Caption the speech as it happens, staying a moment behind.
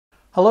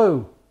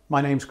Hello, my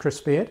name's Chris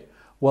Beard.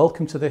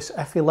 Welcome to this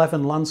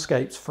F11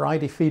 Landscapes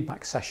Friday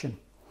feedback session.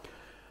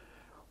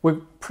 We're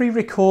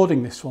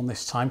pre-recording this one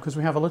this time because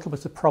we have a little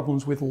bit of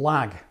problems with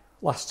lag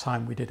last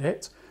time we did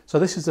it. So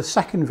this is the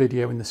second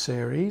video in the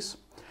series.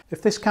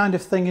 If this kind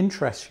of thing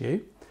interests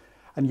you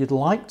and you'd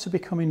like to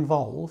become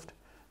involved,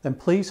 then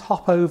please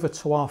hop over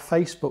to our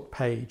Facebook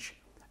page,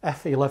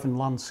 F11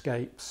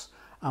 Landscapes,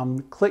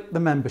 and click the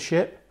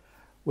membership.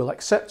 We'll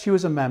accept you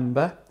as a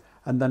member,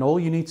 and then all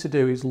you need to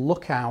do is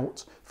look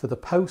out for the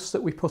posts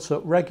that we put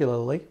up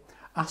regularly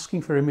asking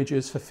for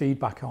images for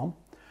feedback on,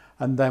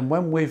 and then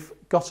when we've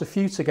got a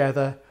few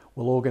together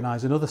we'll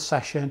organise another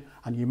session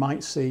and you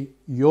might see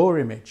your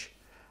image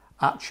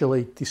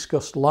actually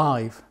discussed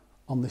live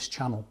on this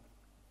channel.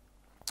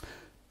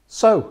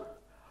 So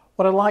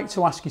what I'd like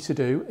to ask you to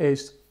do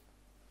is,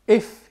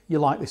 if you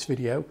like this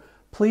video,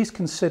 please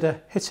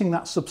consider hitting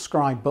that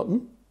subscribe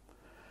button,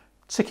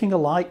 ticking a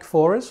like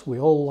for us, we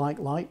all like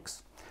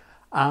likes,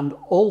 and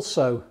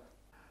also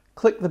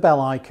click the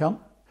bell icon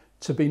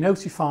to be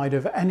notified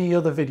of any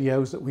other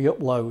videos that we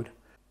upload.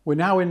 We're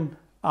now in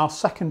our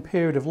second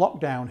period of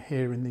lockdown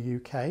here in the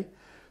UK,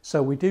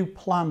 so we do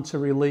plan to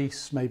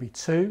release maybe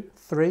 2,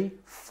 3,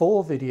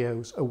 4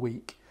 videos a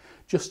week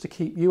just to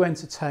keep you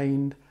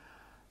entertained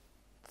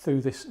through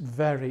this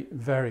very,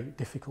 very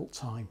difficult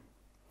time.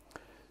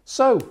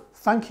 So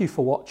thank you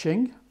for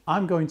watching.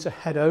 I'm going to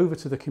head over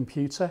to the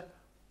computer.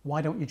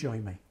 Why don't you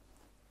join me?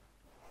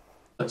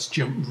 Let's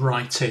jump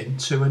right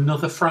into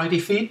another Friday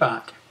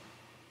feedback.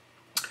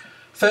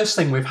 First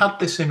thing, we've had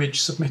this image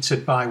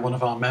submitted by one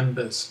of our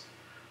members.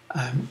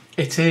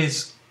 It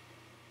is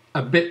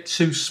a bit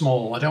too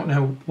small. I don't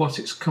know what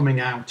it's coming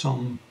out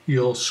on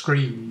your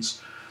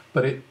screens,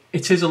 but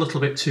it is a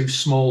little bit too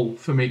small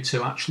for me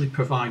to actually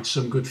provide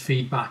some good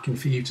feedback and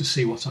for you to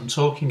see what I'm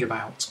talking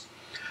about.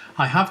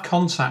 I have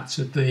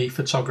contacted the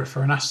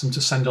photographer and asked them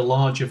to send a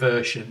larger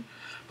version,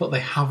 but they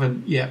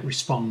haven't yet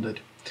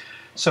responded.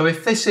 So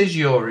if this is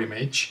your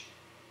image,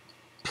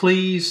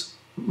 please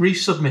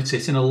resubmit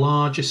it in a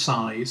larger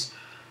size.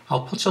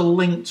 I'll put a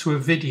link to a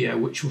video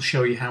which will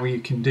show you how you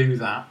can do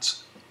that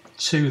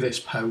to this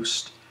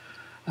post.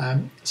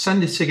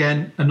 Send it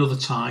again another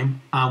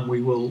time and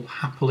we will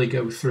happily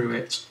go through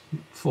it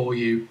for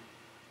you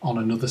on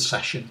another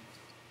session.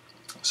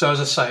 So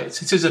as I say,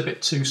 it is a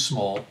bit too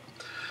small.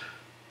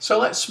 So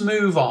let's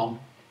move on.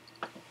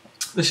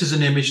 This is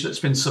an image that's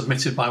been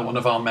submitted by one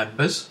of our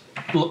members.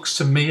 It looks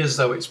to me as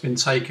though it's been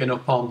taken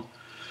up on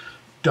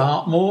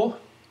Dartmoor,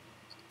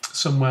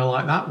 somewhere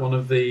like that, one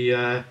of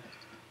the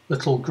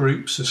little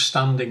groups of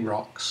standing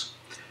rocks.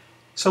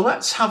 So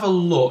let's have a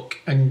look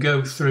and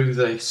go through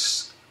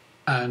this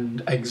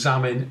and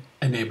examine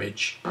an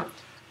image. I'm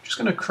just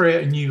going to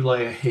create a new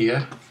layer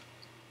here.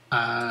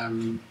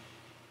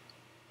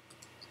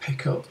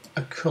 Pick up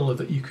a colour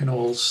that you can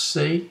all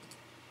see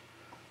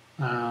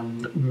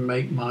and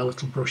make my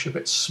little brush a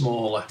bit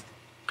smaller.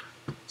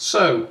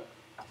 So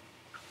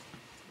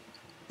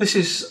this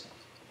is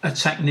a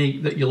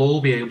technique that you'll all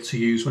be able to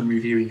use when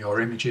reviewing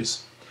your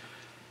images.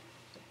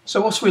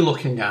 So what are we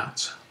looking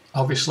at?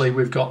 Obviously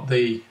we've got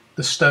the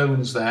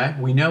stones there.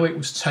 We know it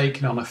was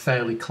taken on a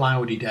fairly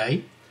cloudy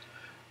day.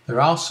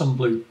 There are some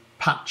blue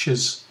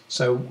patches,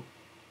 so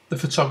the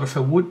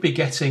photographer would be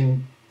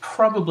getting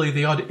probably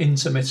the odd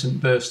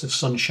intermittent burst of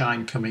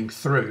sunshine coming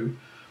through,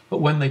 but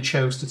when they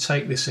chose to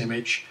take this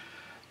image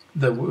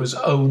there was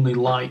only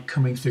light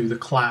coming through the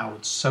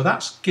clouds. So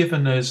that's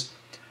given us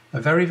a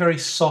very, very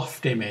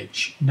soft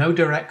image, no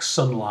direct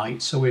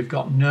sunlight, so we've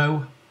got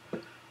no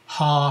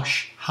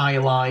harsh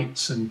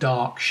highlights and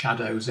dark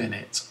shadows in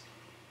it.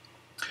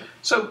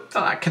 So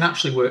that can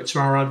actually work to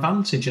our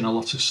advantage in a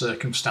lot of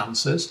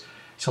circumstances.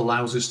 It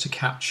allows us to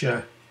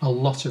capture a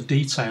lot of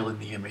detail in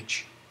the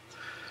image.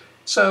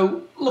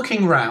 So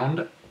looking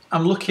round,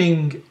 I'm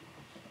looking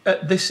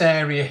at this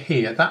area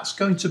here. That's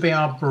going to be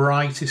our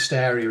brightest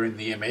area in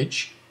the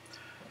image,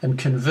 and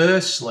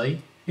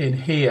conversely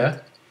in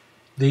here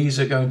these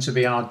are going to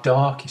be our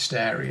darkest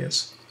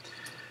areas.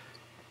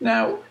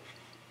 Now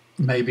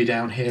maybe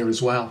down here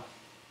as well.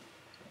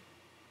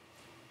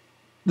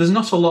 There's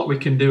not a lot we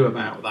can do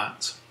about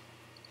that.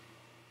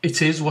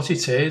 It is what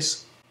it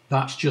is.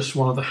 That's just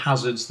one of the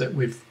hazards that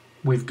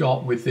we've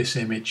got with this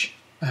image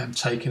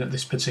taken at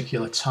this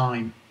particular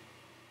time.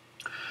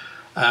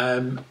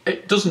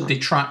 It doesn't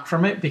detract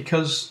from it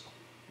because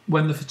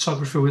when the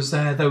photographer was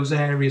there, those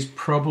areas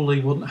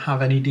probably wouldn't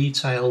have any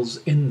details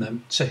in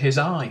them to his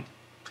eye.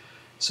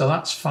 So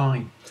that's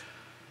fine.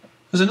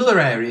 There's another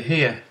area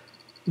here.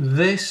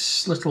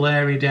 This little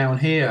area down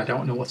here, I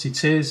don't know what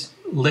it is,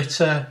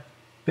 litter,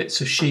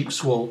 bits of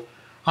sheep's wool.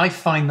 I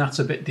find that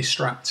a bit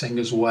distracting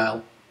as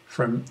well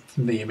from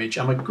the image.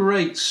 I'm a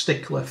great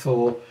stickler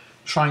for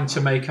trying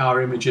to make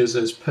our images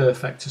as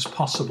perfect as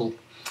possible.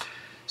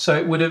 So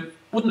it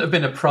wouldn't have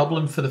been a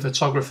problem for the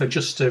photographer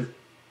just to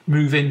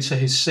move into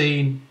his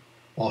scene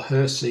or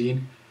her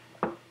scene,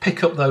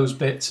 pick up those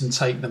bits and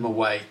take them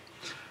away.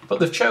 But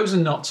they've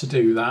chosen not to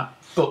do that,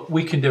 but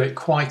we can do it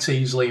quite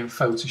easily in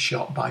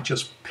Photoshop by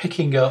just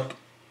picking up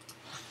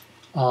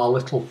our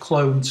little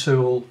clone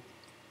tool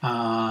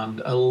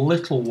and a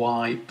little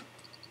wipe,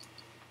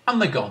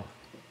 and they're gone.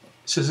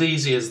 It's as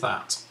easy as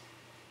that.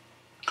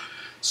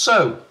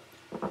 So,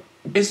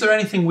 is there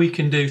anything we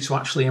can do to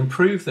actually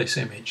improve this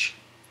image?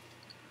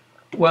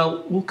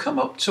 Well, we'll come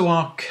up to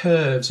our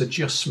curves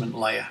adjustment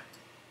layer.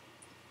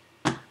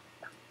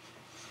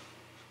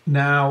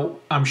 Now,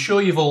 I'm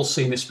sure you've all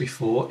seen this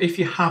before. If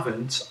you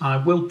haven't, I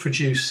will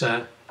produce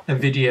a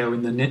video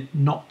in the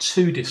not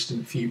too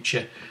distant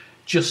future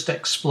just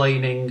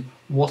explaining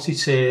what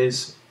it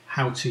is,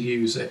 how to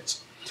use it.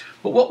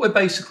 But what we're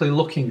basically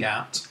looking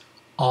at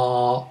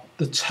are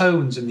the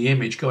tones in the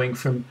image going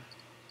from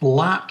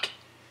black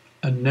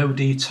and no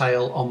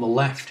detail on the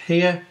left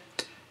here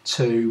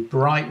to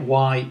bright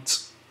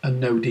white and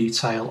no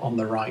detail on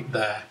the right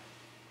there.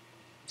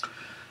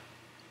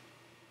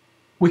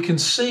 We can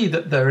see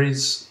that there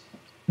is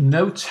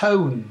no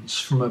tones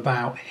from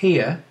about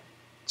here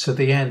to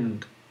the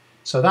end.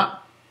 So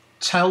that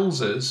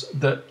tells us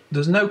that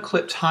there's no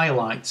clipped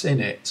highlights in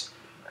it,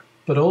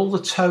 but all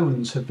the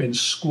tones have been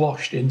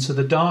squashed into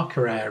the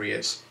darker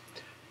areas.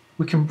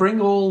 We can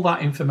bring all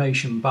that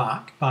information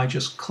back by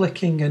just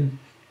clicking and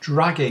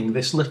dragging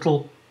this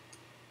little...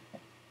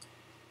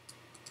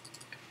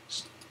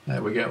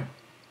 There we go.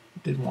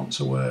 It didn't want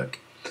to work.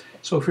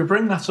 So if we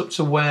bring that up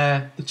to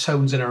where the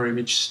tones in our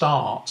image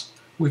start,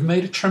 we've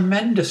made a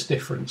tremendous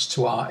difference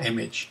to our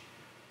image.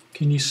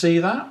 Can you see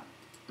that?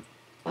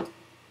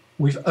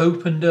 We've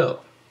opened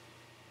up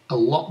a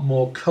lot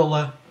more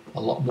colour,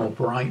 a lot more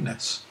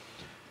brightness.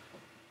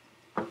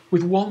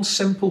 With one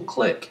simple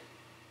click.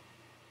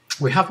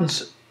 We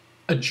haven't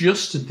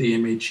adjusted the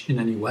image in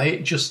any way,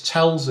 it just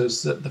tells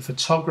us that the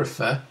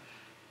photographer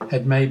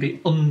had maybe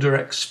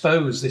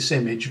underexposed this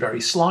image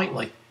very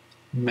slightly.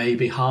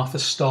 Maybe half a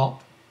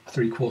stop,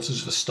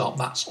 3/4 of a stop,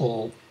 that's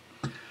all.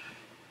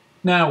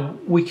 Now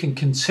we can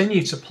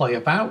continue to play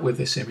about with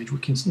this image. We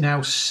can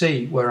now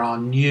see where our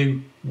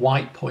new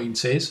white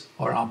point is,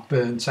 or our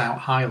burnt out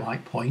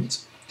highlight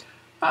point,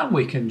 and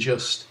we can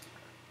just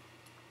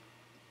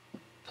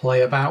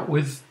play about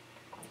with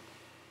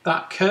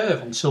that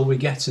curve until we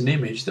get an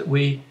image that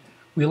we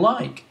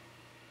like.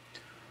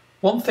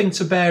 One thing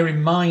to bear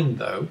in mind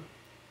though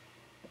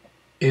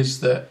is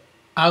that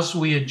as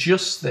we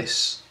adjust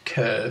this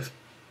curve,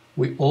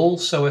 we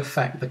also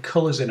affect the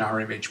colours in our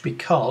image,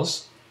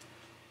 because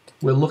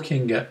we're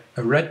looking at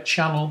a red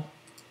channel,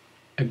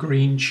 a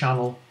green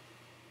channel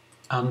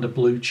and a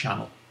blue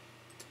channel.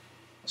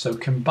 So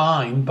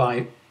combined,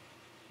 by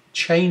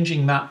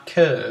changing that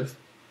curve,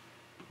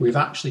 we've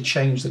actually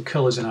changed the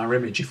colours in our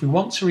image. If we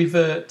want to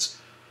revert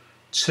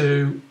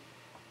to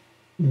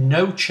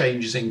no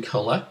changes in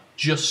colour,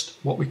 just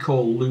what we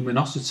call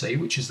luminosity,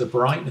 which is the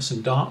brightness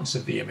and darkness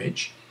of the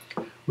image,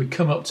 we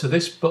come up to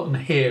this button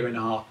here in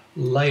our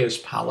layers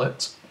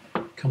palette,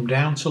 come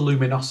down to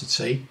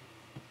luminosity,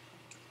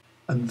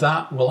 and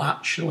that will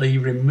actually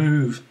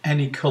remove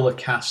any colour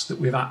cast that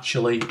we've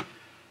actually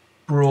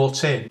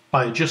brought in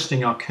by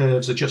adjusting our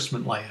curves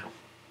adjustment layer.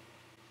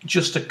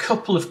 Just a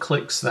couple of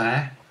clicks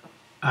there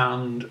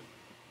and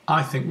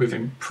I think we've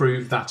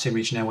improved that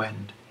image no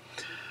end.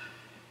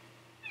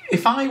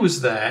 If I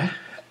was there,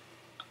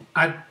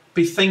 I'd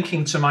be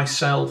thinking to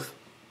myself,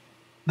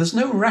 there's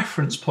no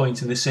reference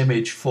point in this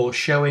image for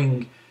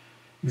showing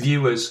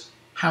viewers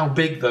how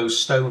big those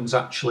stones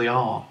actually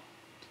are.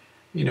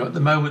 You know, at the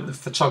moment the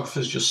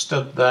photographer's just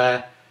stood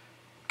there,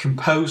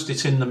 composed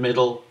it in the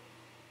middle,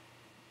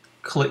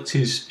 clicked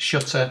his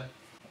shutter,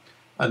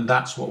 and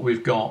that's what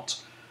we've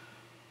got.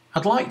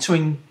 I'd like to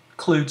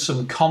include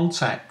some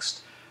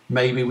context.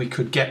 Maybe we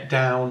could get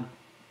down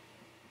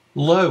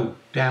low,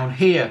 down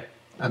here,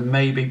 and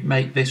maybe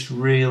make this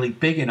really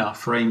big in our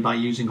frame by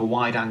using a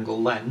wide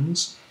angle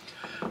lens.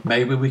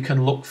 Maybe we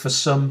can look for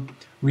some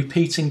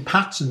repeating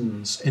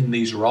patterns in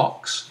these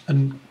rocks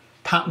and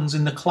patterns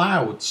in the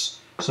clouds,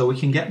 so we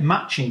can get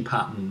matching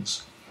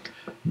patterns.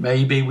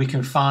 Maybe we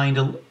can find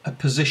a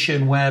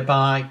position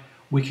whereby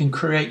we can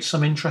create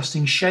some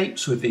interesting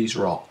shapes with these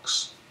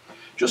rocks.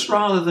 Just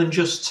rather than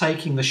just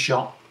taking the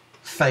shot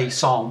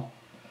face on,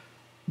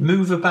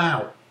 move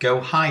about, go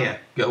higher,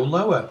 go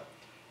lower.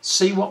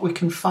 See what we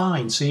can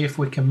find, see if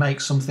we can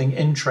make something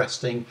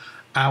interesting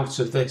out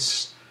of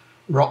this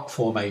rock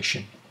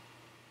formation.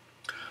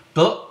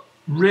 But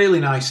really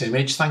nice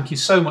image, thank you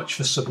so much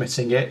for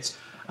submitting it,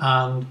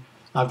 and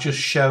I've just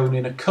shown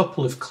in a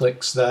couple of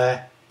clicks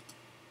there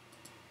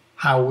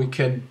how we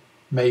can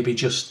maybe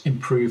just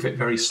improve it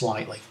very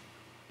slightly.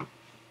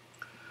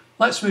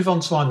 Let's move on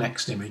to our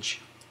next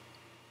image.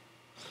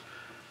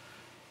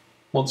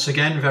 Once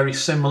again, very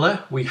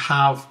similar. We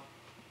have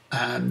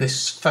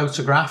this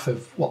photograph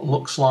of what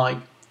looks like,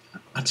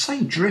 I'd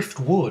say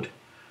driftwood,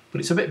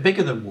 but it's a bit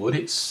bigger than wood,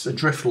 it's a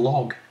drift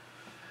log.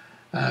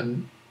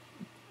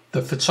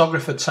 The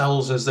photographer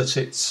tells us that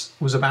it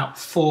was about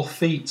 4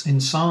 feet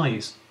in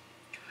size.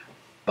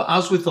 But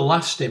as with the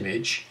last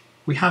image,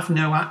 we have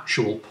no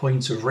actual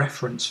point of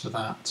reference for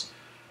that.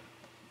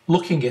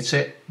 Looking at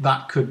it,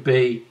 that could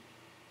be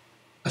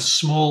a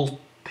small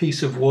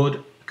piece of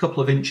wood, a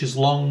couple of inches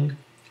long,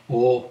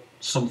 or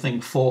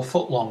something 4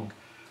 foot long.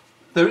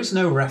 There is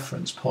no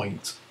reference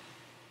point.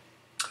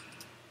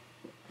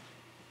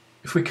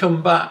 If we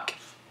come back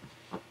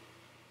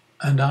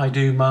and I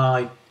do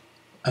my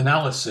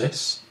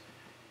analysis,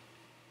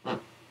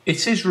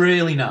 it is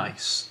really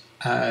nice.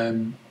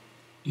 You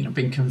know,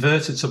 being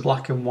converted to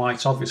black and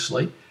white,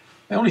 obviously.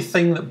 The only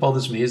thing that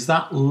bothers me is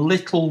that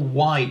little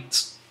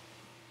white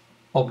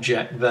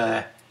object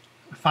there.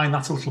 I find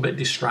that a little bit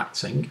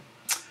distracting.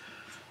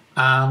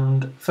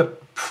 And for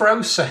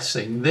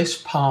processing this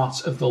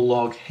part of the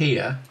log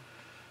here,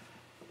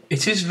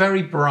 it is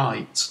very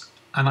bright,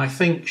 and I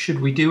think should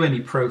we do any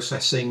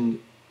processing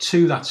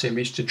to that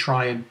image to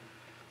try and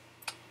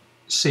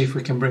see if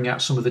we can bring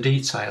out some of the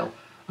detail,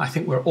 I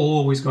think we're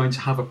always going to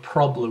have a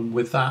problem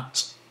with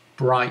that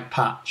bright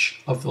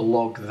patch of the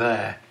log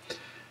there.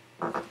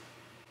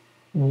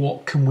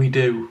 What can we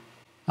do?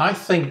 I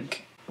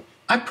think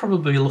I'd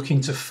probably be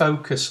looking to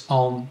focus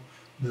on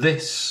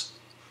this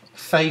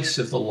face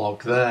of the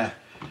log there,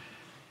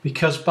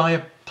 because by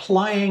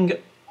applying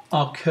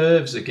our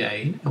curves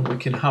again, and we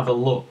can have a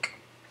look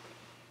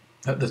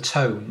at the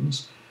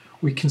tones,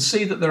 we can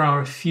see that there are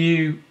a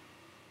few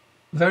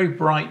very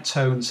bright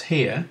tones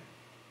here,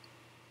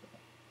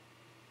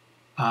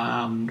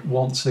 and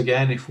once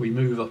again, if we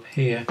move up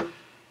here,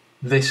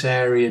 this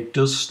area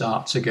does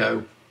start to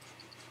go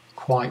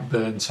quite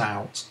burnt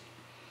out.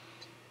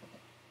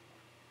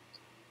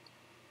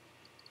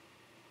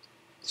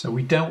 So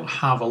we don't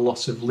have a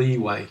lot of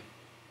leeway,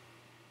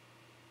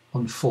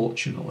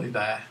 unfortunately,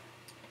 there.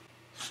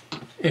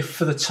 If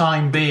for the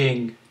time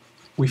being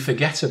we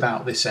forget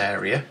about this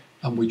area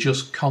and we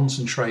just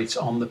concentrate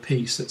on the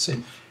piece that's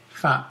in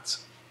fact,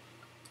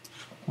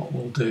 what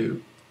we'll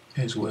do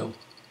is we'll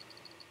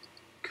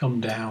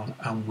come down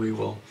and we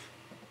will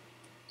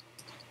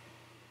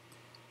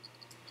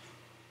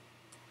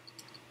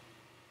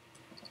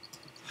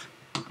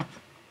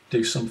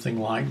do something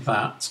like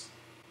that.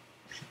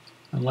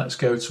 And let's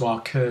go to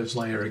our curves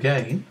layer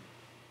again.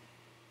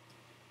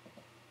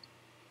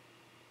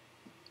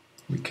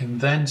 We can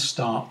then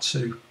start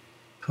to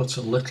put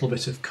a little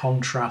bit of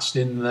contrast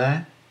in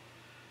there.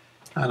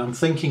 And I'm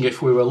thinking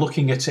if we were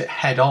looking at it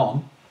head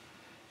on,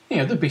 you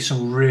know, there'd be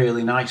some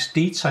really nice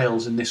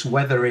details in this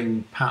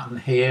weathering pattern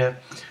here.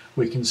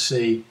 We can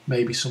see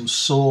maybe some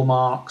saw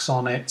marks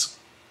on it.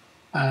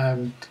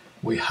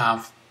 We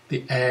have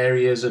the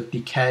areas of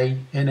decay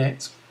in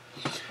it.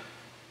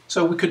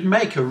 So we could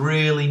make a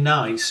really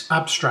nice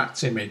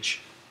abstract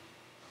image.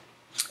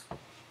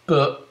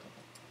 But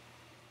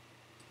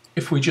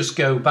if we just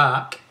go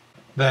back,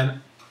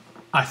 then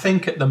I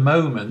think at the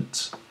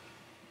moment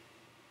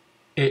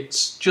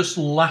it's just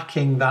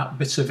lacking that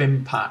bit of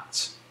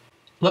impact.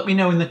 Let me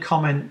know in the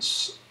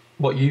comments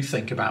what you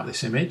think about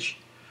this image.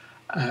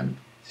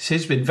 This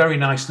has been very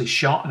nicely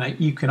shot, and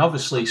you can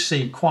obviously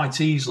see quite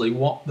easily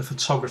what the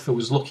photographer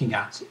was looking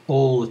at,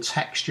 all the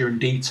texture and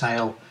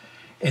detail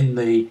in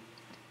the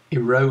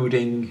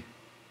eroding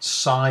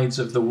sides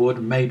of the wood,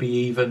 maybe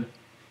even,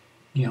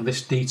 you know,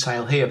 this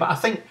detail here. But I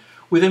think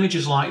with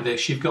images like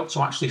this, you've got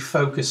to actually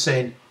focus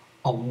in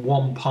on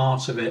one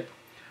part of it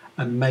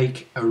and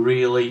make a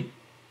really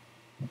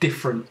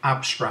different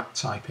abstract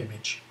type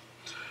image.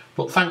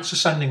 But thanks for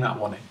sending that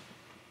one in.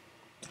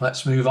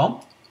 Let's move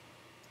on.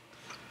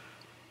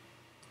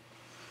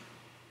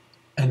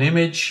 An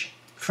image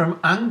from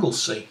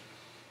Anglesey.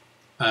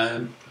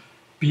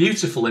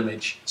 Beautiful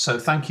image. So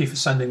thank you for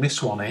sending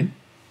this one in.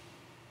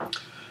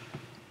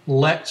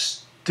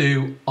 Let's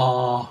do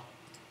our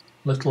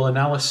little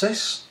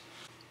analysis.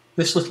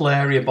 This little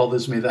area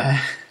bothers me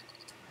there,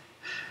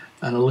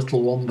 and a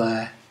little one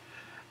there.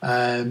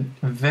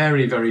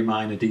 Very, very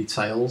minor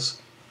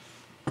details.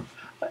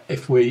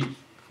 If we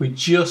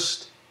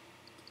just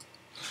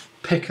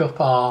pick up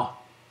our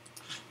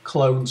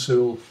clone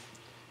tool,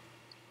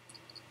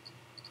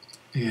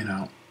 you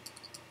know,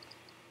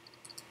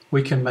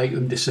 we can make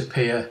them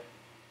disappear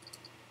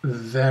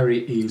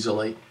very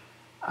easily.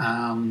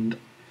 And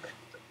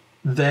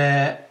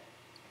they're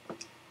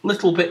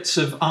little bits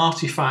of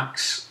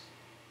artifacts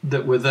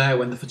that were there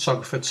when the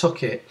photographer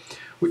took it,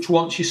 which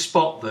once you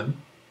spot them,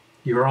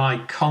 your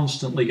eye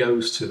constantly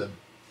goes to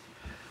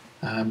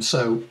them.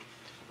 So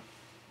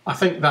I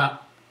think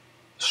that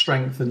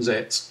strengthens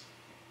it.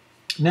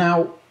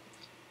 Now,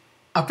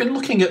 I've been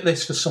looking at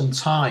this for some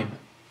time.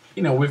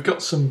 You know, we've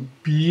got some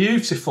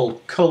beautiful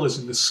colours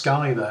in the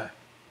sky there.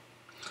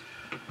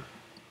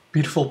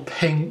 Beautiful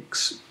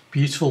pinks,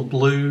 beautiful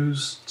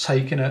blues,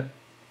 taken at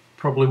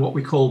probably what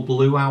we call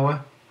blue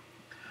hour.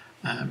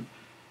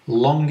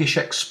 Longish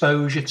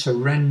exposure to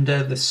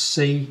render the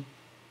sea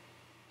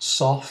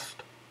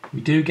soft. We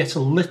do get a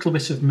little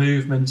bit of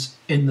movement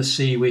in the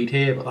seaweed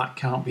here, but that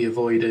can't be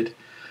avoided.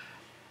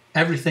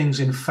 Everything's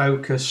in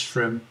focus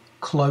from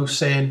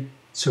close in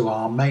to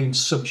our main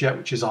subject,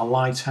 which is our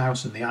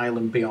lighthouse and the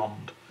island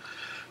beyond.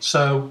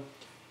 So,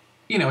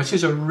 you know, it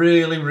is a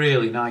really,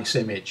 really nice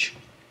image.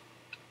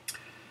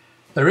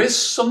 There is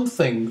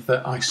something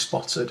that I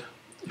spotted.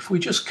 If we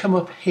just come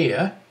up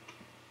here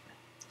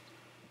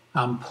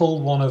and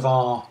pull one of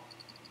our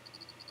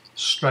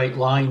straight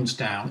lines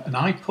down, and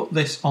I put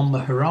this on the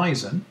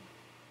horizon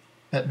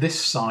at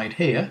this side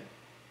here,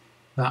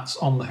 that's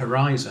on the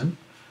horizon,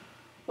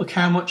 look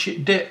how much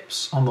it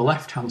dips on the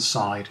left hand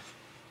side.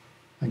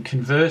 And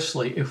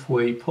conversely, if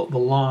we put the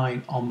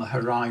line on the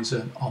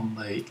horizon on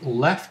the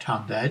left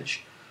hand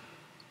edge,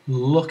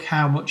 look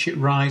how much it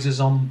rises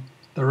on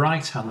the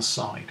right hand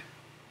side.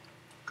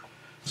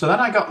 So then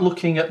I got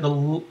looking at the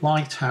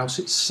lighthouse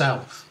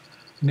itself,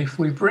 and if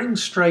we bring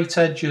straight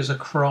edges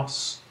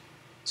across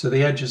to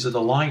the edges of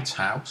the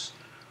lighthouse,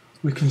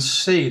 we can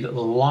see that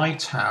the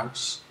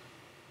lighthouse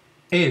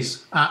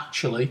is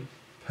actually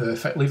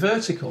perfectly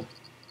vertical.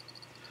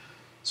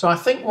 So I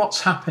think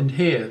what's happened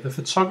here, the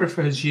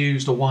photographer has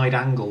used a wide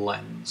angle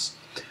lens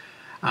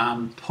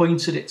and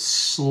pointed it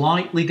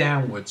slightly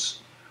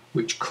downwards,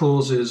 which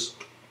causes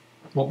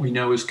what we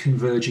know as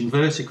converging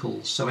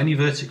verticals. So any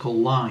vertical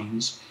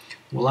lines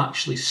will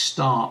actually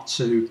start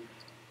to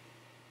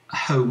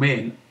home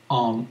in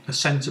on a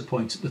centre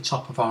point at the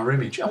top of our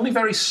image, only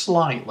very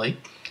slightly.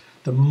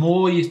 The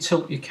more you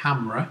tilt your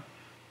camera,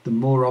 the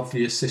more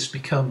obvious this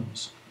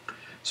becomes.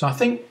 So I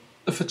think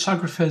the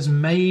photographer has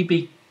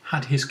maybe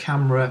had his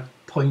camera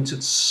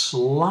pointed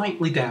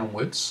slightly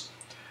downwards,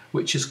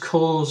 which has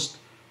caused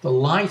the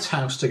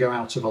lighthouse to go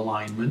out of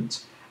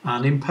alignment,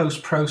 and in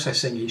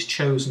post-processing he's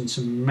chosen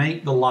to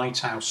make the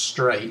lighthouse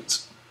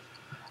straight,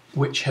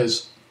 which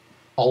has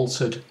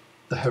altered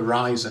the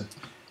horizon.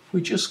 If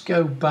we just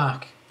go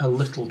back a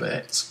little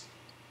bit,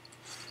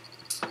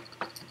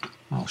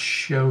 I'll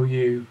show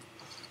you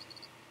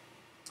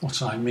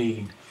what I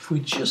mean. If we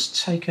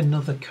just take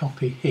another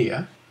copy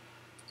here,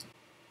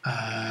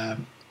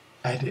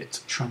 edit,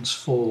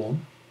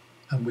 transform,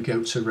 and we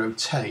go to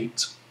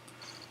rotate,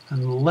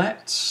 and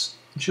let's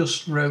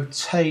just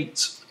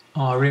rotate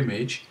our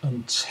image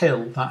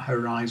until that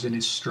horizon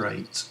is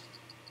straight.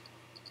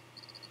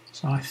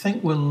 So I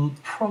think we're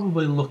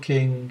probably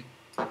looking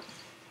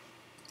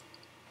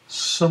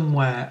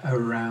somewhere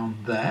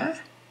around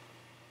there.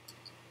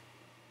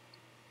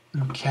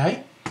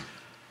 Okay,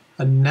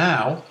 and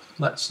now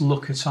let's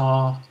look at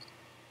our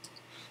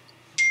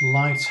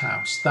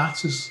lighthouse.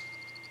 That has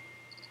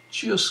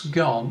just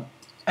gone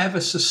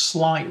ever so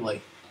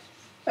slightly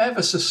out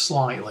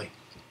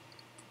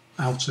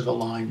of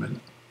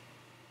alignment.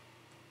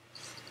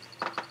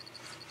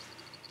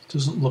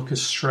 Doesn't look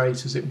as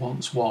straight as it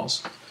once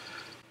was.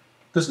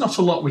 There's not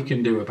a lot we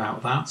can do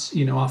about that.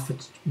 You know,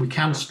 we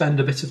can spend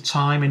a bit of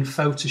time in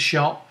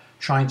Photoshop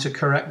trying to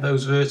correct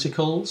those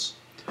verticals,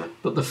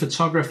 but the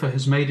photographer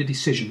has made a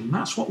decision, and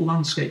that's what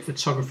landscape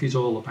photography is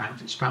all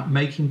about. It's about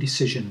making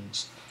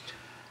decisions.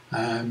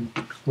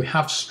 We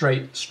have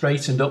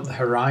straightened up the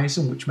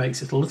horizon, which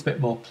makes it a little bit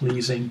more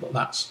pleasing, but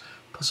that's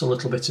put a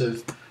little bit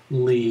of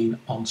lean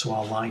onto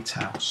our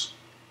lighthouse.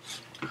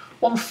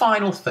 One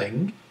final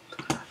thing,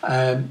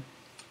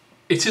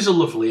 it is a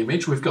lovely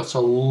image. We've got a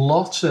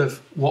lot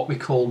of what we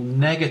call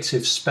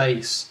negative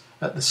space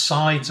at the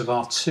sides of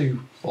our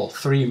 2 or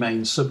 3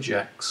 main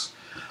subjects,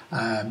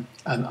 and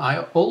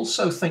I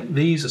also think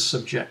these are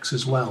subjects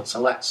as well.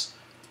 So let's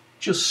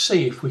just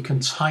see if we can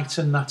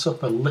tighten that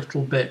up a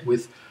little bit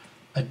with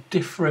a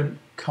different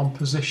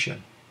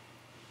composition.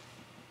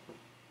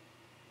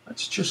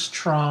 Let's just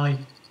try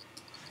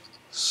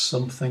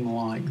something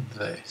like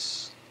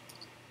this.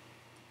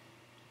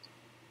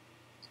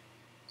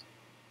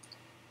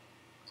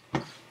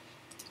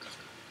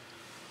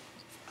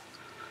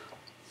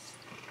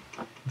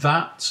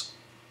 That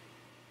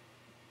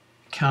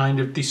kind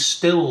of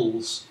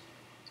distills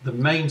the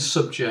main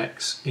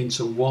subjects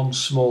into one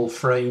small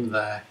frame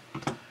there.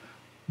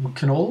 We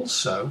can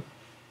also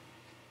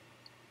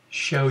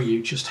show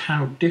you just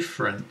how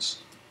different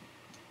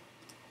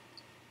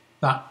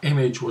that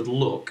image would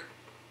look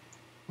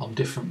on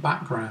different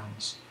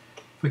backgrounds.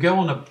 If we go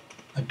on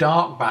a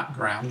dark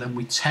background, then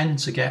we tend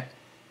to get,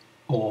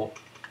 or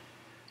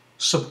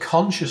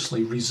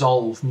subconsciously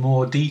resolve,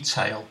 more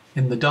detail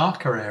in the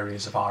darker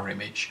areas of our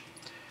image.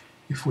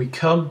 If we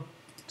come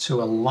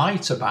to a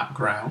lighter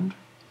background,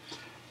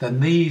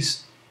 then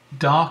these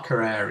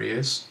darker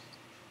areas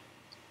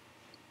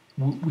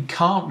we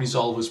can't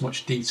resolve as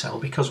much detail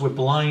because we're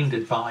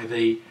blinded by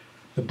the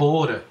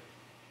border.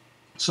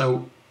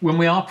 So when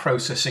we are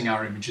processing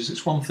our images,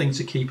 it's one thing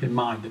to keep in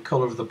mind the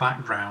colour of the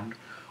background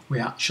we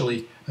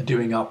actually are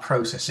doing our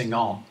processing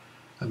on,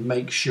 and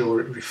make sure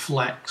it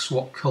reflects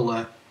what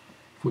colour,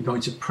 if we're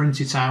going to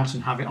print it out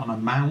and have it on a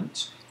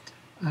mount,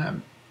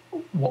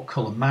 what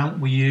colour mount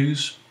we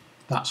use.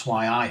 That's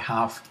why I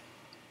have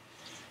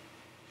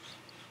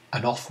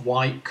an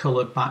off-white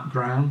coloured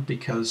background,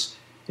 because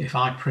if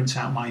I print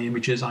out my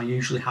images, I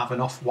usually have an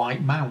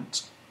off-white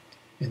mount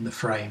in the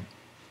frame.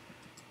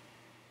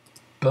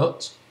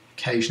 But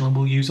occasionally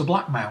we'll use a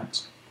black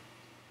mount,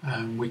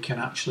 and we can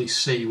actually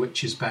see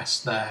which is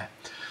best there.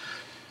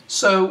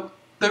 So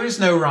there is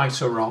no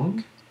right or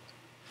wrong.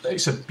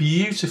 It's a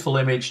beautiful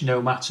image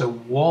no matter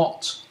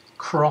what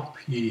crop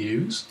you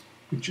use.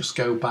 We just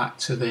go back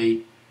to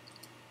the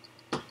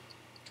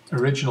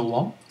original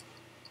one.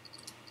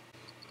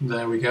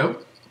 There we go.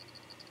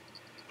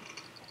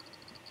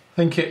 I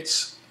think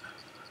it's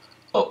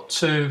up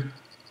to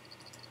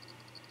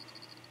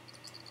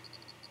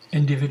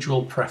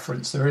individual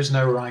preference. There is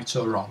no right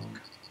or wrong,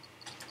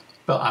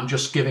 but I'm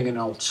just giving an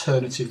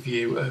alternative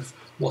view of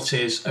what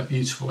is a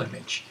beautiful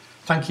image.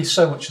 Thank you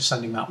so much for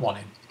sending that one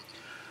in.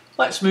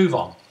 Let's move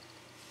on.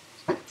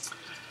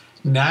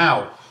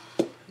 Now,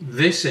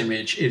 this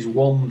image is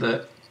one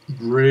that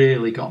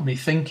really got me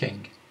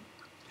thinking.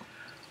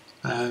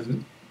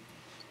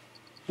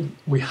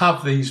 We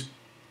have these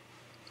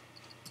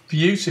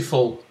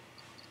beautiful,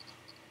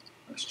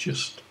 let's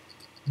just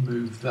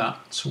move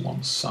that to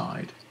one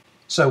side.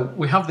 So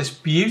we have this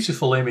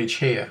beautiful image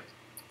here.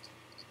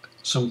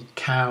 Some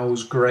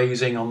cows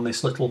grazing on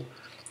this little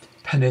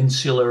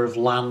peninsula of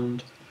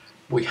land.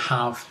 We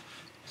have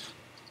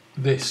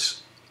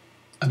this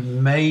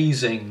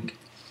amazing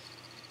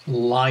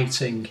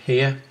lighting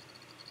here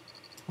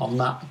on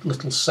that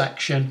little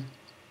section.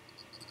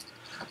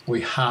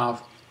 We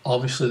have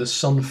obviously the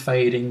sun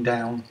fading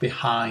down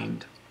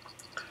behind.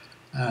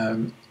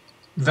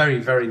 Very,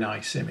 very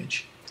nice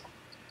image.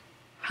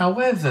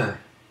 However,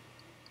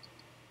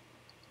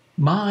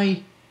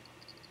 my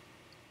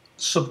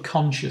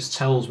subconscious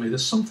tells me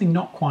there's something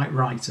not quite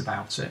right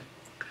about it.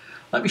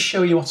 Let me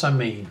show you what I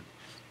mean.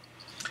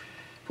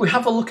 If we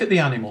have a look at the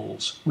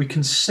animals, we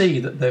can see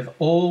that they've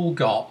all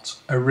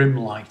got a rim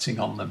lighting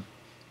on them.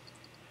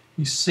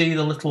 You see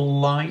the little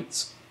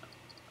light?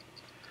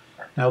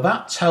 Now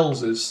that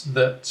tells us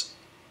that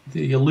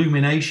the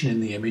illumination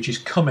in the image is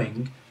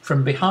coming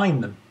from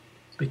behind them,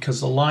 because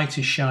the light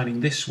is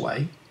shining this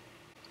way.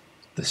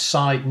 The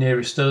side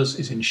nearest us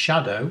is in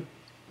shadow,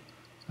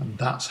 and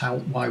that's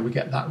why we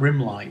get that rim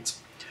light.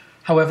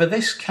 However,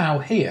 this cow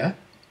here,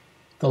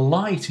 the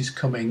light is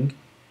coming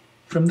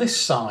from this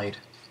side.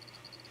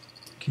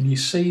 Can you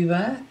see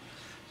there?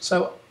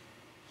 So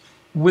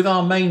with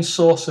our main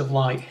source of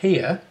light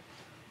here,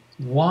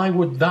 why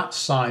would that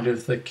side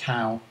of the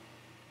cow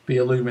be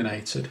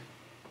illuminated?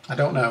 I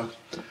don't know.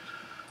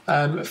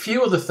 A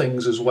few other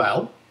things as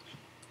well.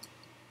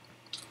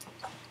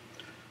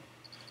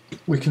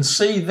 We can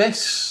see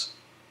this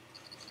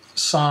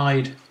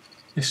side,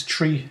 this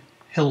tree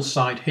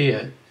hillside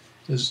here,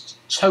 is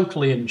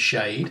totally in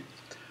shade,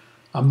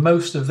 and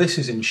most of this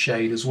is in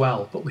shade as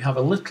well, but we have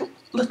a little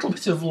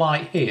bit of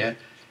light here,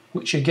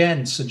 which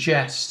again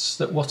suggests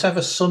that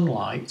whatever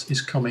sunlight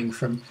is coming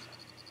from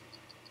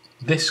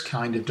this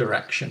kind of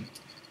direction.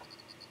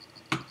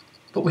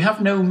 But we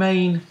have no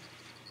main,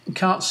 we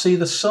can't see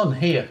the sun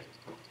here,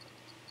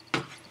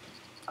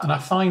 and I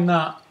find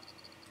that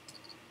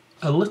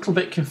a little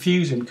bit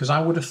confusing, because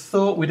I would have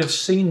thought we'd have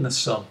seen the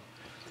sun,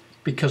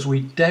 because we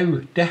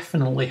do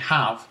definitely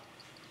have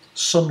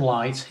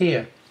sunlight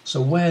here.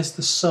 So where's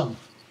the sun?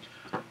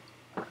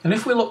 And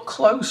if we look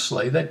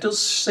closely, there does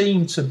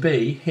seem to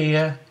be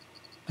here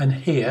and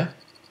here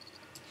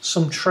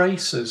some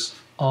traces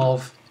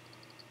of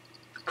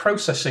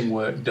processing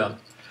work done.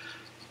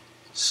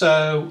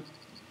 So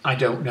I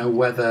don't know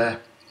whether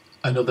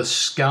another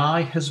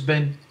sky has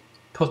been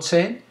put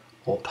in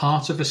or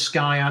part of a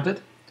sky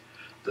added.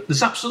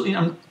 There's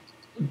absolutely,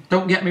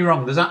 don't get me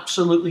wrong, there's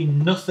absolutely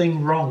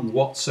nothing wrong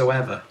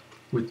whatsoever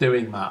with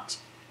doing that.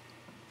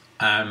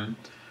 And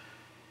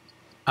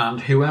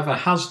whoever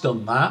has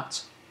done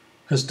that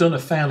has done a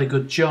fairly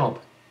good job.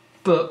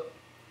 But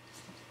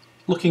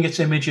looking at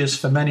images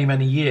for many,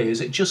 many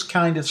years, it just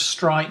kind of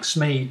strikes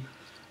me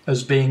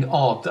as being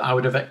odd that I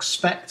would have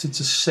expected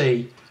to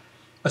see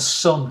a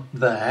sun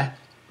there,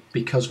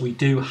 because we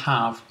do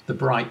have the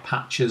bright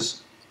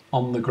patches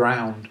on the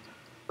ground.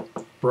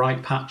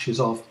 Bright patches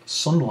of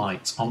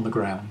sunlight on the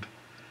ground.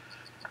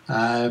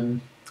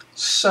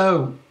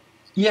 So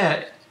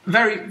yeah,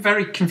 very,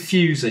 very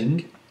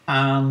confusing,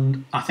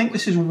 and I think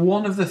this is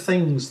one of the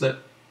things that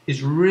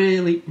is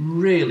really,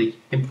 really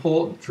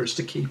important for us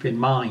to keep in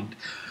mind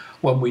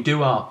when we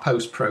do our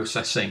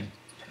post-processing.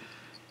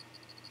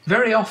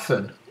 Very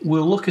often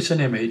we'll look at an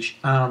image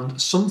and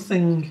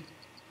something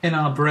in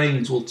our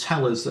brains will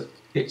tell us that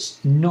it's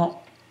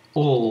not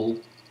all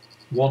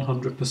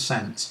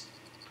 100%.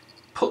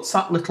 Puts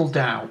that little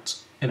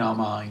doubt in our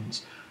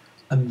minds,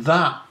 and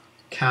that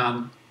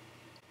can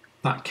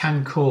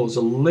cause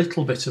a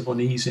little bit of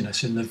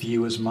uneasiness in the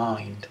viewer's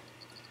mind.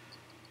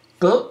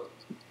 But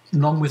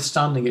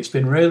notwithstanding, it's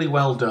been really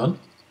well done,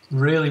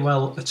 really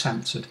well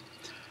attempted.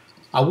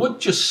 I would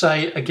just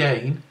say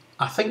again,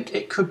 I think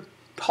it could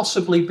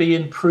possibly be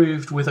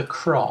improved with a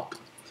crop.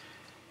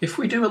 If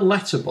we do a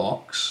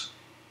letterbox,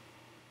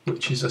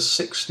 which is a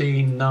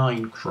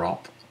 16:9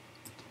 crop,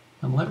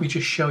 and let me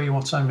just show you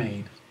what I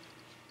mean.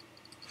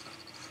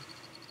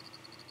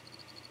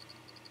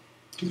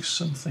 Do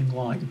something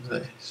like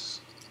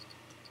this.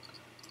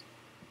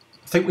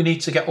 I think we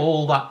need to get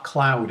all that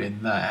cloud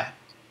in there.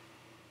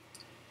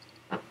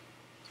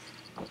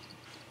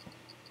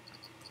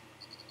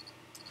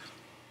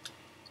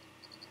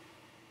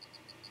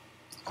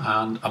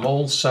 And I'm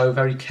also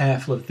very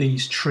careful of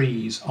these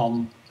trees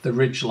on the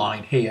ridge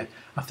line here.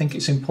 I think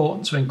it's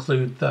important to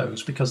include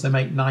those because they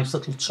make nice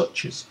little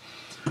touches.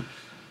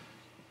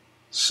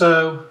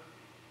 So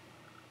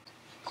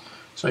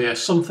So yeah,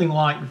 something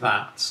like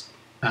that.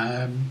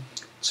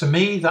 To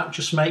me, that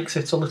just makes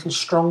it a little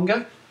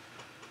stronger.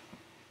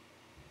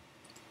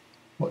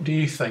 What do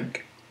you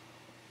think?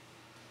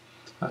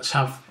 Let's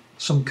have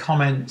some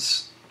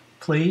comments,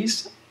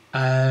 please.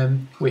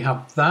 We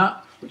have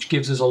that, which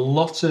gives us a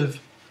lot of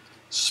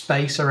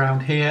space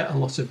around here, a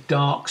lot of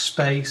dark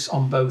space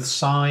on both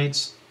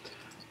sides.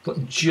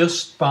 But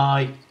just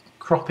by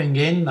cropping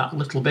in that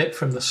little bit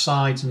from the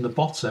sides and the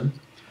bottom,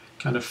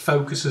 kind of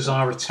focuses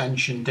our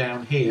attention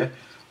down here,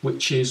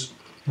 which is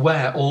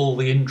where all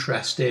the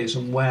interest is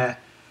and where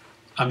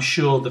I'm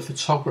sure the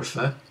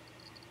photographer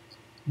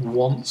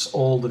wants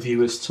all the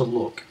viewers to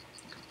look.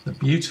 The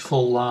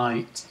beautiful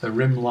light, the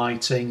rim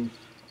lighting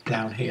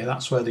down here,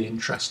 that's where the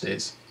interest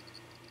is.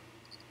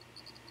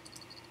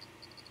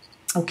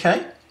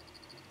 Okay,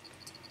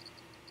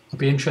 I'll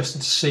be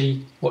interested to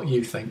see what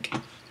you think.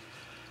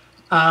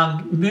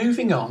 And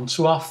moving on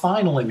to our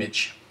final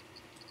image.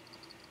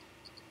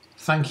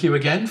 Thank you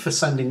again for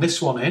sending this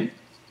one in.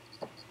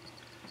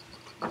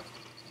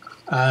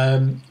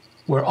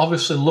 We're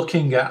obviously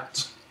looking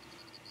at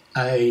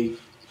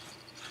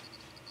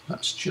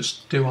let's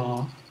just do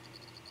our...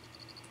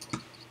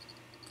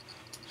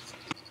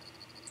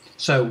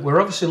 So we're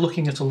obviously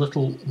looking at a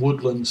little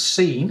woodland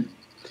scene.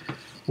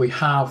 We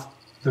have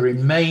the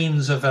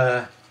remains of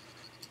a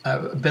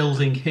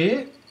building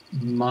here,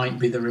 might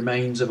be the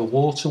remains of a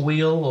water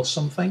wheel or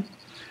something.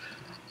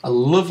 A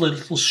lovely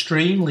little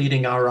stream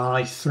leading our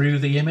eye through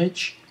the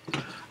image,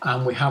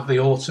 and we have the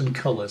autumn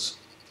colours.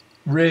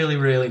 Really,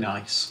 really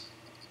nice.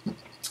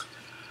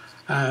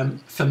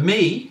 For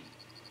me,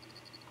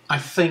 I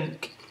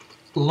think,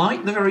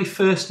 like the very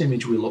first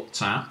image we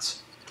looked at,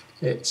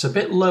 it's a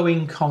bit low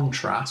in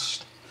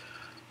contrast,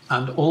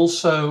 and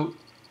also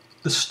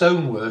the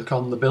stonework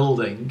on the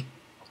building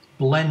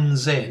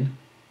blends in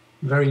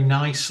very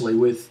nicely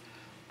with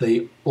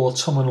the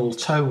autumnal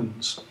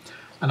tones.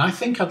 And I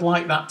think I'd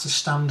like that to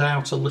stand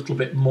out a little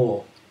bit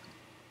more.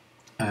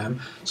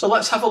 So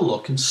let's have a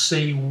look and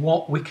see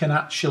what we can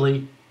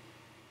actually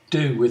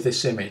do with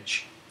this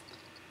image.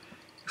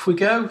 If we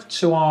go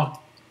to our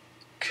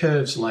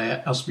curves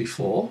layer as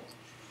before,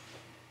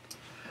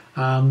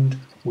 and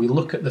we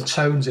look at the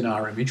tones in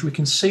our image, we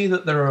can see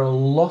that there are a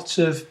lot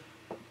of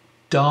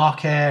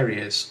dark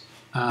areas,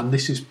 and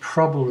this is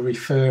probably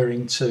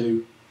referring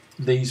to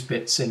these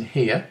bits in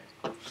here,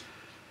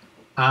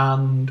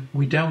 and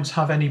we don't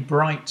have any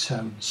bright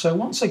tones. So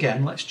once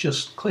again, let's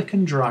just click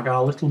and drag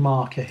our little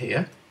marker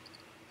here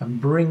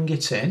and bring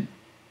it in,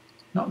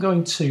 not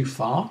going too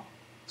far,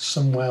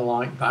 somewhere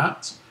like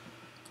that.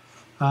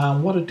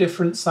 And what a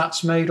difference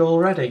that's made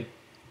already.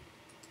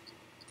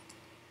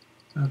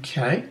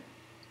 Okay,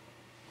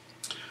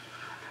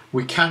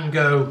 we can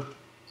go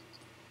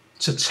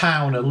to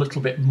town a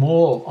little bit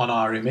more on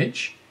our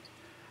image.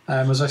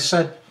 As I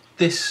said,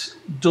 this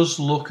does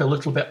look a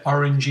little bit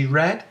orangey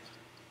red,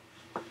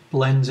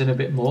 blends in a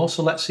bit more,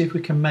 so let's see if we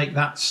can make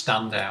that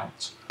stand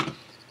out.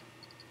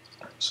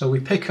 So we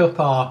pick up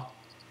our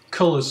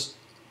colours,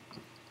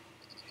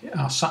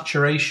 our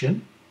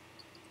saturation,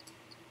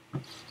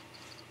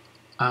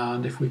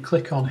 and if we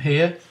click on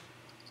here,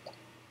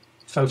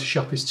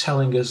 Photoshop is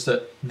telling us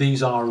that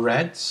these are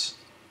reds.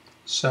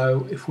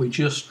 So if we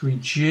just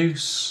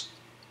reduce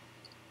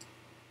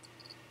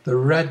the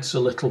reds a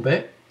little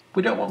bit,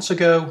 we don't want to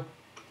go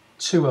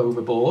too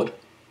overboard.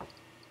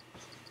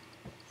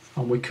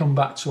 And we come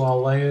back to our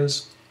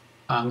layers,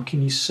 and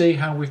can you see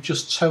how we've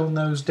just toned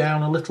those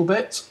down a little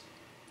bit?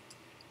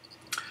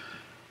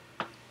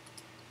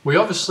 We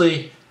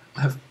obviously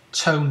have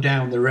toned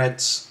down the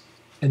reds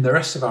in the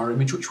rest of our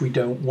image, which we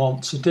don't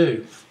want to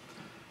do.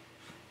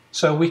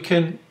 So we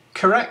can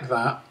correct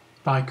that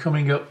by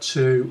coming up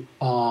to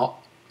our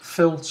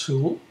fill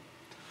tool,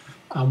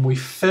 and we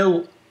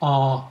fill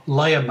our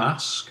layer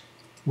mask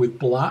with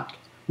black,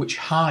 which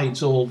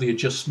hides all the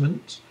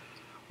adjustment.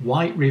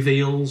 White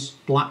reveals,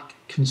 black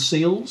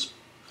conceals.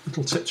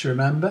 Little tip to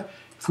remember.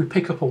 If we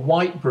pick up a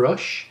white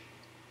brush,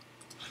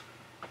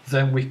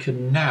 then we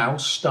can now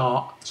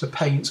start to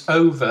paint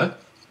over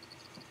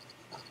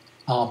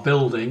our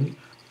building.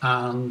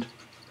 And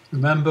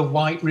remember,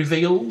 white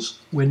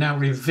reveals, we're now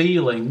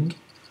revealing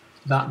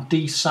that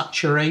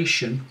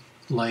desaturation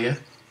layer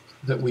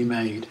that we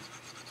made.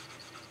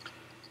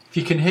 If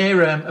you can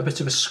hear a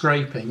bit of a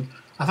scraping,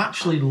 I've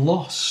actually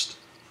lost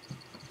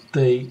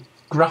the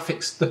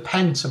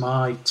pen to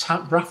my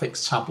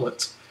graphics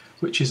tablet,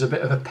 which is a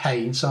bit of a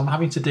pain, so I'm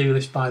having to do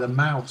this by the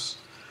mouse.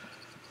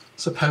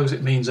 Suppose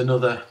it means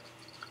another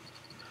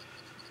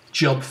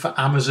job for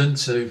Amazon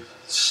to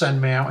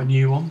send me out a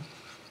new one.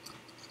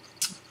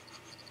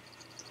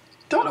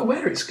 Don't know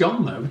where it's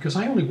gone though, because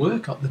I only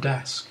work at the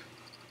desk.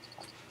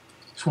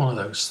 It's one of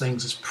those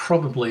things. There's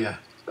probably a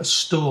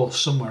store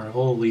somewhere of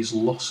all these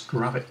lost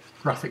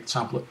graphic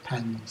tablet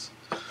pens.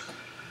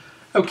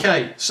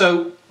 Okay,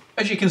 so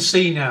as you can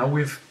see now,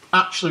 we've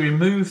actually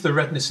removed the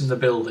redness in the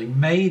building,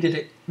 we've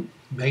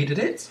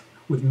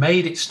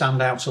made it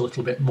stand out a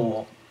little bit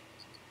more.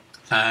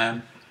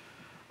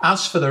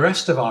 As for the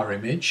rest of our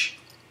image,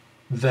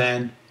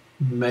 then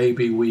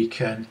maybe we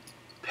can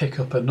pick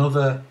up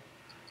another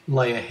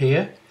layer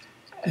here,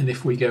 and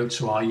if we go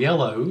to our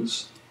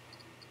yellows,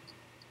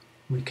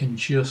 we can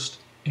just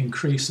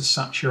increase the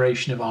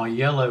saturation of our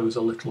yellows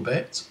a little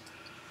bit,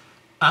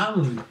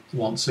 and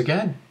once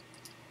again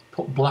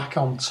put black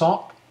on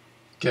top,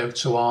 go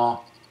to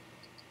our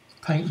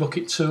paint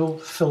bucket tool,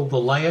 fill the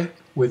layer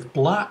with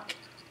black.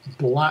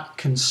 Black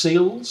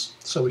conceals,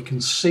 so we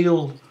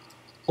conceal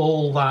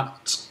all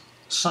that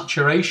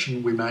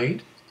saturation we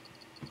made.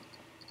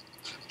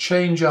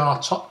 Change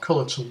our top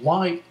colour to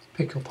white,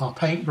 pick up our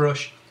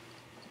paintbrush,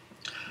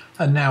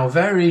 and now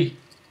very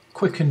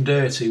quick and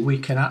dirty we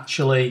can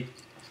actually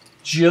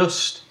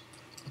just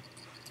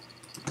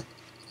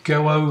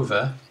go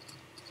over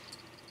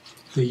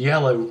the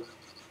yellow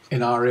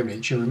in our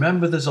image. And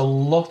remember, there's a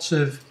lot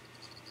of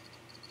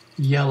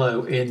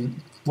yellow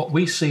in what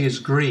we see as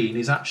green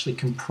is actually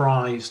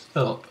comprised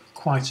up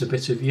quite a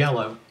bit of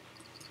yellow.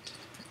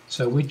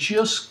 So we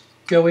just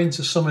go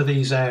into some of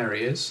these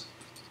areas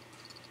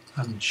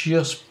and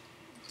just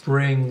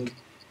bring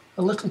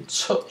a little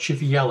touch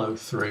of yellow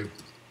through.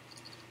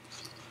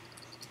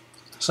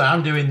 So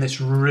I'm doing this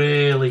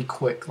really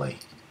quickly.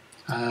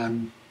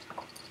 If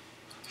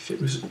it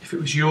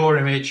was your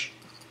image,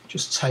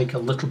 just take a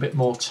little bit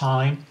more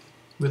time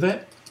with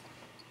it.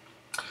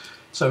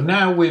 So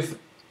now we've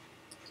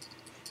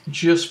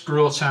just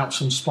brought out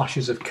some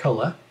splashes of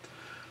colour.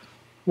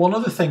 One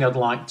other thing I'd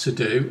like to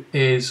do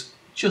is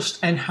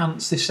just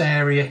enhance this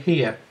area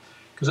here,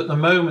 because at the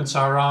moment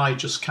our eye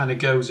just kind of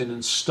goes in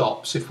and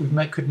stops. If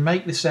we could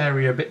make this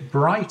area a bit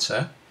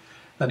brighter,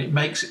 then it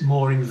makes it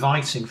more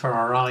inviting for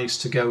our eyes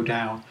to go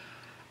down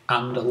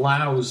and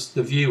allows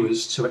the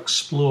viewers to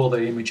explore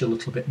the image a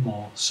little bit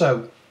more.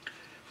 So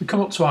we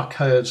come up to our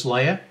curves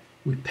layer,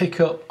 we pick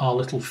up our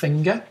little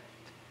finger,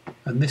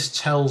 and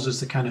this tells us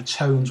the kind of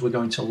tones we're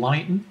going to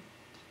lighten.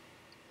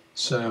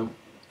 So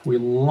if we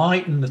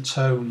lighten the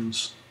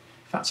tones,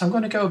 in fact I'm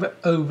going to go a bit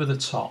over the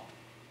top.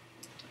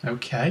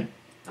 Okay.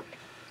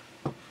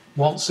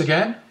 Once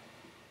again,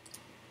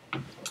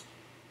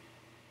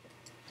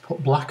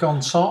 put black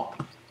on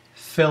top,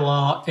 fill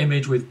our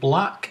image with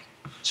black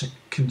to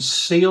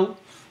conceal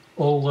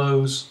all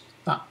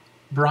that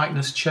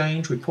brightness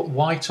change. We put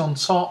white on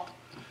top,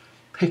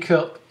 pick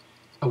up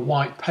a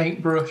white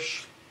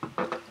paintbrush,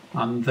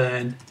 and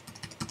then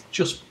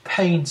just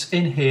paint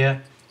in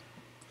here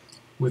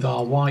with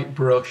our white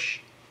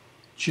brush,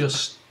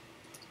 just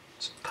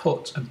to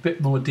put a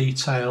bit more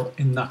detail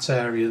in that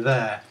area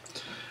there.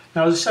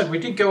 Now, as I said, we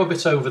did go a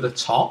bit over the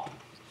top,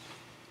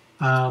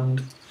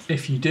 and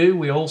if you do,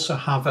 we also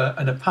have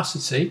an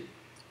opacity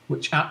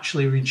which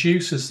actually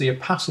reduces the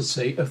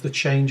opacity of the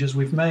changes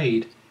we've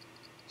made.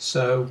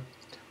 So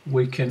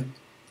we can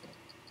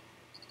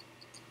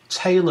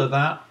tailor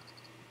that,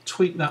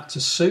 tweak that to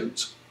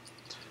suit.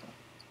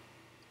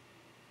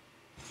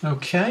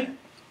 Okay.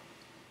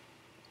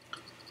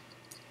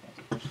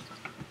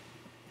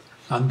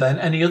 And then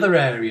any other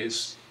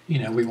areas,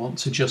 we want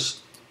to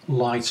just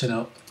lighten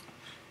up.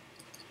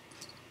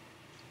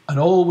 And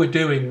all we're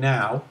doing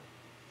now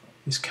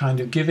is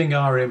kind of giving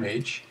our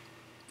image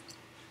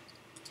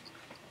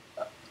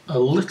a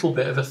little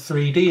bit of a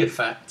 3D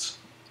effect.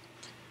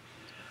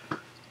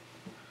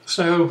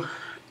 So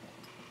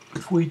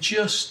if we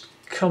just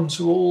come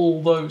to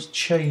all those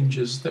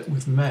changes that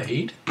we've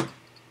made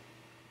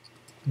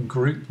and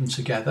group them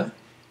together.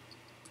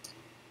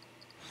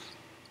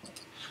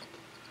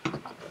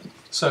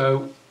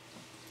 So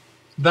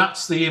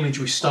that's the image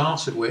we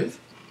started with,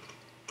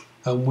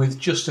 and with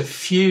just a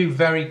few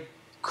very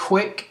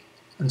quick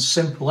and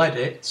simple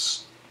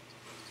edits,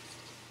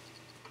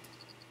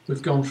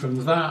 we've gone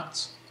from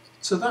that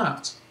to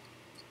that.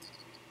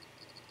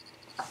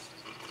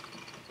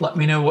 Let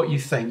me know what you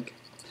think,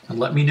 and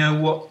let me know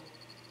what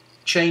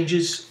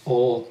changes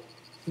or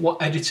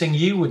what editing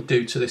you would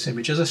do to this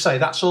image. As I say,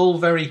 that's all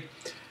very,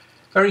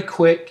 very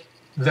quick,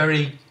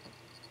 very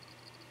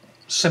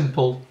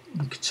simple.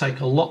 We could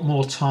take a lot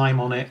more time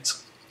on it.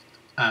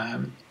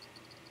 And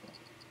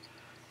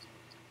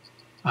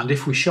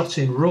if we shot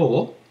in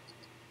RAW,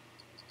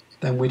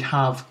 then we'd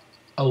have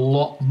a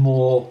lot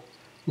more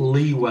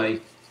leeway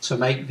to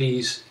make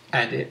these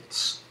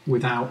edits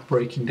without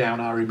breaking down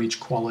our image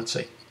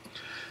quality.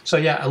 So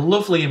yeah, a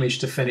lovely image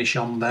to finish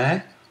on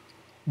there.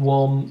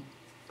 One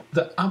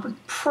that I would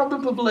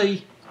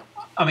probably,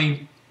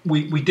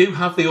 we do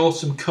have the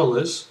autumn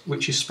colours,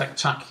 which is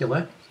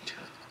spectacular.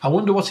 I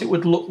wonder what it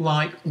would look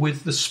like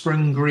with the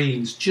spring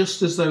greens,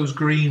 just as those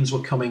greens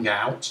were coming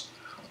out.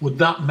 Would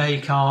that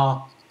make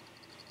our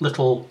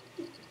little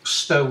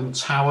stone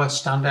tower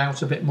stand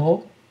out a bit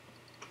more?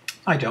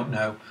 I don't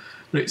know,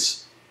 but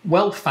it's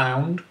well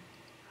found,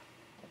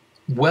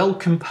 well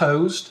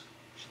composed.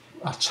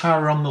 Our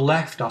tower on the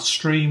left, our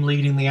stream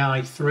leading the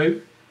eye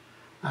through.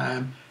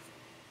 I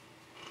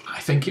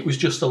think it was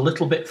just a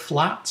little bit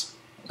flat,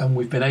 and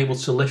we've been able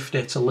to lift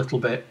it a little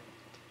bit.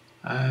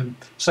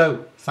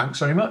 So thanks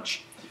very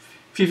much.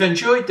 If you've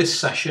enjoyed this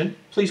session,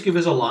 please give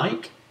us a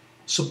like,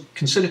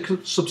 consider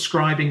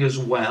subscribing as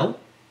well,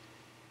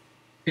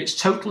 It's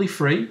totally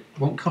free,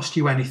 won't cost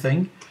you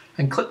anything,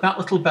 and click that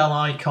little bell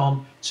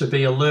icon to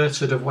be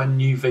alerted of when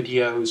new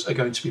videos are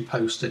going to be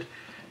posted.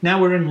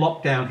 Now we're in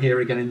lockdown here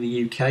again in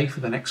the UK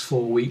for the next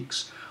 4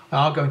 weeks. We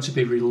are going to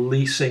be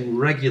releasing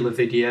regular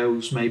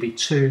videos, maybe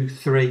 2,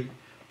 3,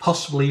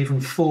 possibly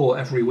even 4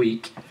 every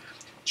week,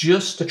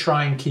 just to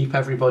try and keep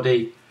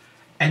everybody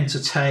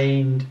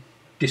entertained,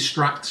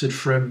 distracted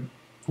from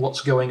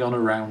what's going on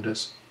around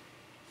us.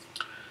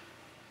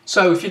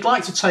 So if you'd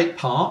like to take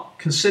part,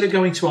 consider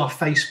going to our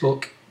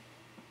Facebook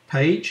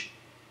page.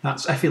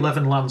 That's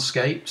F11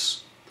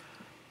 Landscapes.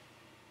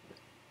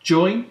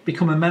 Join,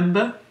 become a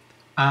member,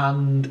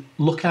 and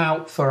look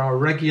out for our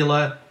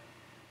regular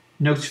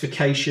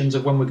notifications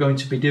of when we're going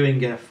to be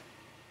doing a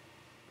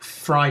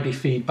Friday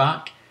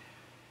feedback.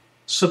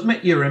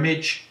 Submit your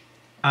image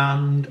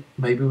and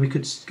maybe we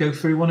could go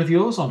through one of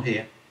yours on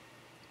here.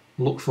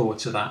 Look forward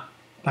to that.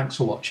 Thanks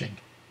for watching.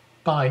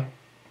 Bye.